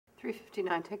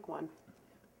3:59, take one.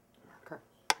 Marker.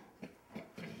 And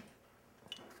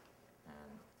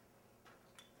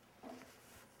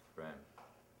frame.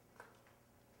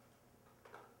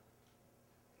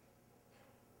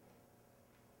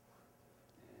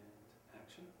 And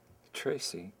action.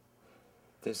 Tracey,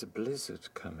 there's a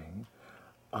blizzard coming.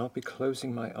 I'll be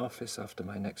closing my office after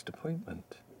my next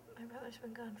appointment. My brother's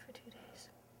been gone for 2 days.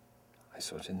 I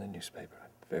saw it in the newspaper. I'm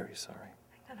very sorry.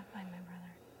 I gotta find my brother.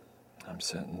 I'm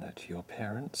certain that your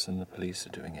parents and the police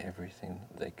are doing everything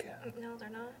they can. No, they're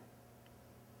not.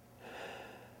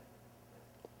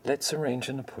 Let's arrange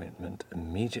an appointment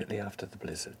immediately after the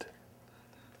blizzard.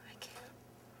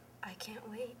 I can't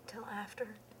wait till after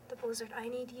the blizzard. I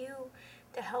need you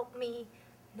to help me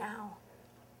now.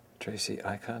 Tracey,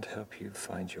 I can't help you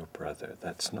find your brother.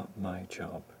 That's not my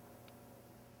job.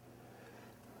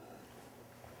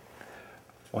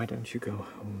 Why don't you go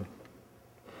home?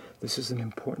 This is an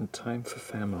important time for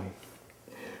family.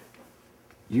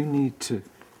 You need to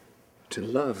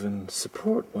love and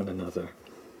support one another.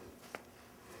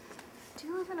 Do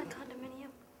you live in a condominium?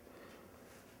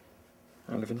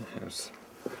 I live in a house.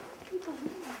 You don't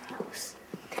live in a house.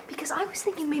 Because I was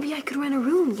thinking maybe I could rent a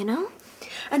room, you know?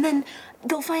 And then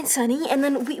go find Sonny, and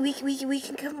then we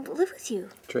can come live with you.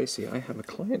 Tracey, I have a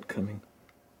client coming.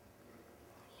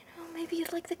 You know, maybe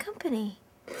you'd like the company.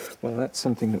 Well, that's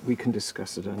something that we can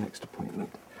discuss at our next appointment.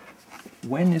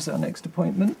 When is our next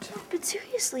appointment? But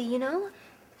seriously, you know,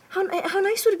 how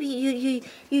nice would it be?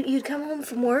 You'd come home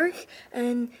from work,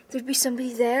 and there'd be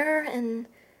somebody there, and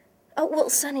oh well,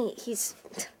 Sonny, he's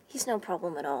no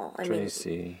problem at all. I mean,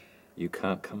 Tracey, you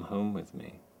can't come home with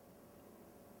me.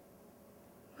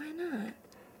 Why not?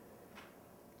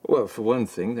 Well, for one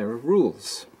thing, there are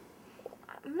rules.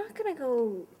 I'm not gonna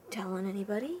go telling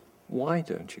anybody. Why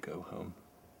don't you go home?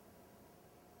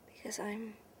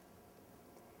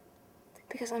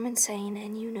 Because I'm insane,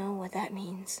 and you know what that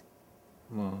means.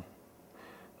 Well,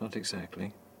 not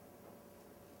exactly.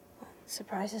 Well, it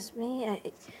surprises me.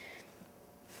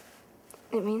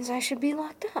 It means I should be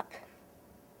locked up.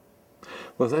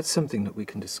 Well, that's something that we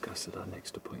can discuss at our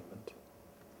next appointment.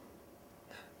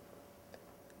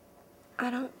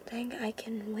 I don't think I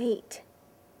can wait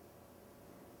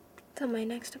till my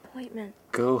next appointment.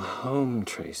 Go home,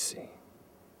 Tracey.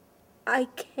 I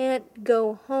can't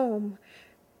go home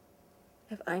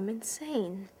if I'm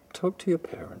insane. Talk to your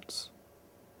parents.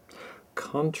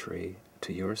 Contrary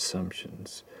to your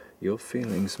assumptions, your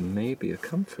feelings may be a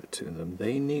comfort to them.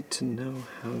 They need to know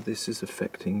how this is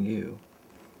affecting you.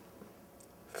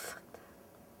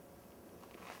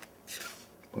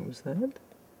 What was that?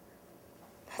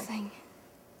 Nothing.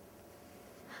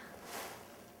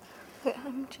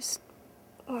 I'm just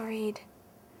worried.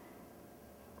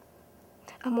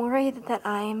 I'm worried that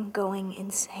I'm going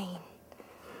insane.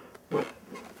 Well,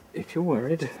 if you're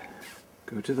worried,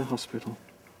 go to the hospital.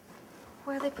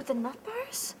 Where they put the nut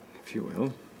bars? If you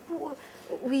will.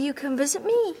 Will you come visit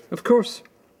me? Of course.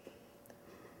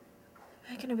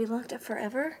 Am I gonna be locked up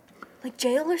forever? Like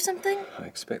jail or something? I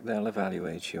expect they'll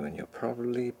evaluate you and you'll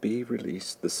probably be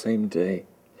released the same day.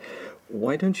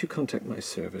 Why don't you contact my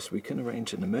service? We can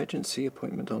arrange an emergency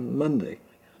appointment on Monday.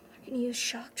 I can use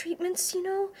shock treatments, you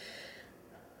know?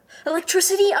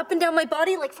 Electricity up and down my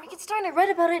body like Frankenstein. I read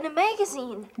about it in a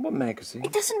magazine. What magazine?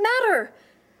 It doesn't matter.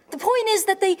 The point is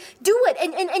that they do it,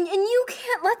 and you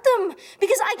can't let them,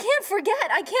 because I can't forget.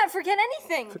 I can't forget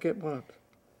anything. Forget what?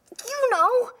 You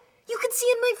know. You can see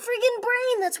in my friggin'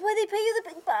 brain. That's why they pay you the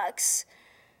big bucks.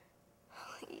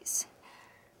 Please.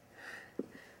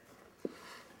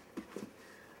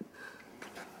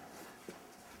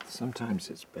 Sometimes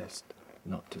it's best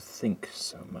not to think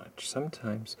so much.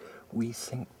 Sometimes we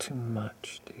think too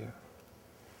much, dear.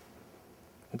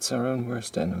 It's our own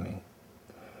worst enemy.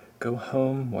 Go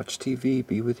home, watch TV,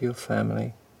 be with your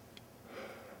family.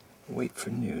 Wait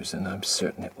for news, and I'm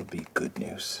certain it will be good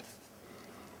news.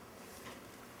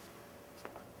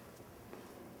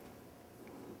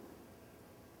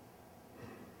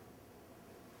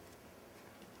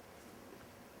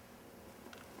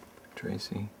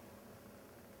 Tracey,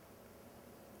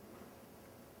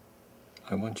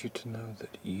 I want you to know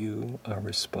that you are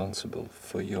responsible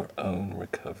for your own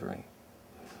recovery.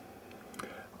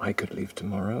 I could leave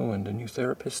tomorrow and a new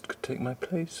therapist could take my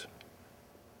place.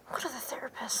 What other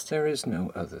therapist? There is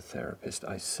no other therapist.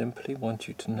 I simply want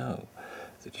you to know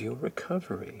that your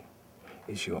recovery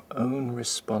is your own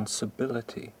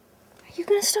responsibility. Are you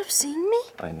gonna stop seeing me?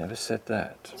 I never said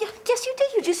that. Yeah, yes, you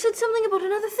did. You just said something about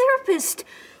another therapist.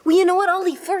 Well, you know what? I'll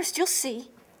leave first. You'll see.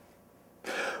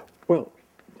 Well,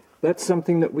 that's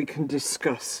something that we can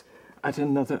discuss at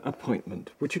another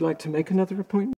appointment. Would you like to make another appointment?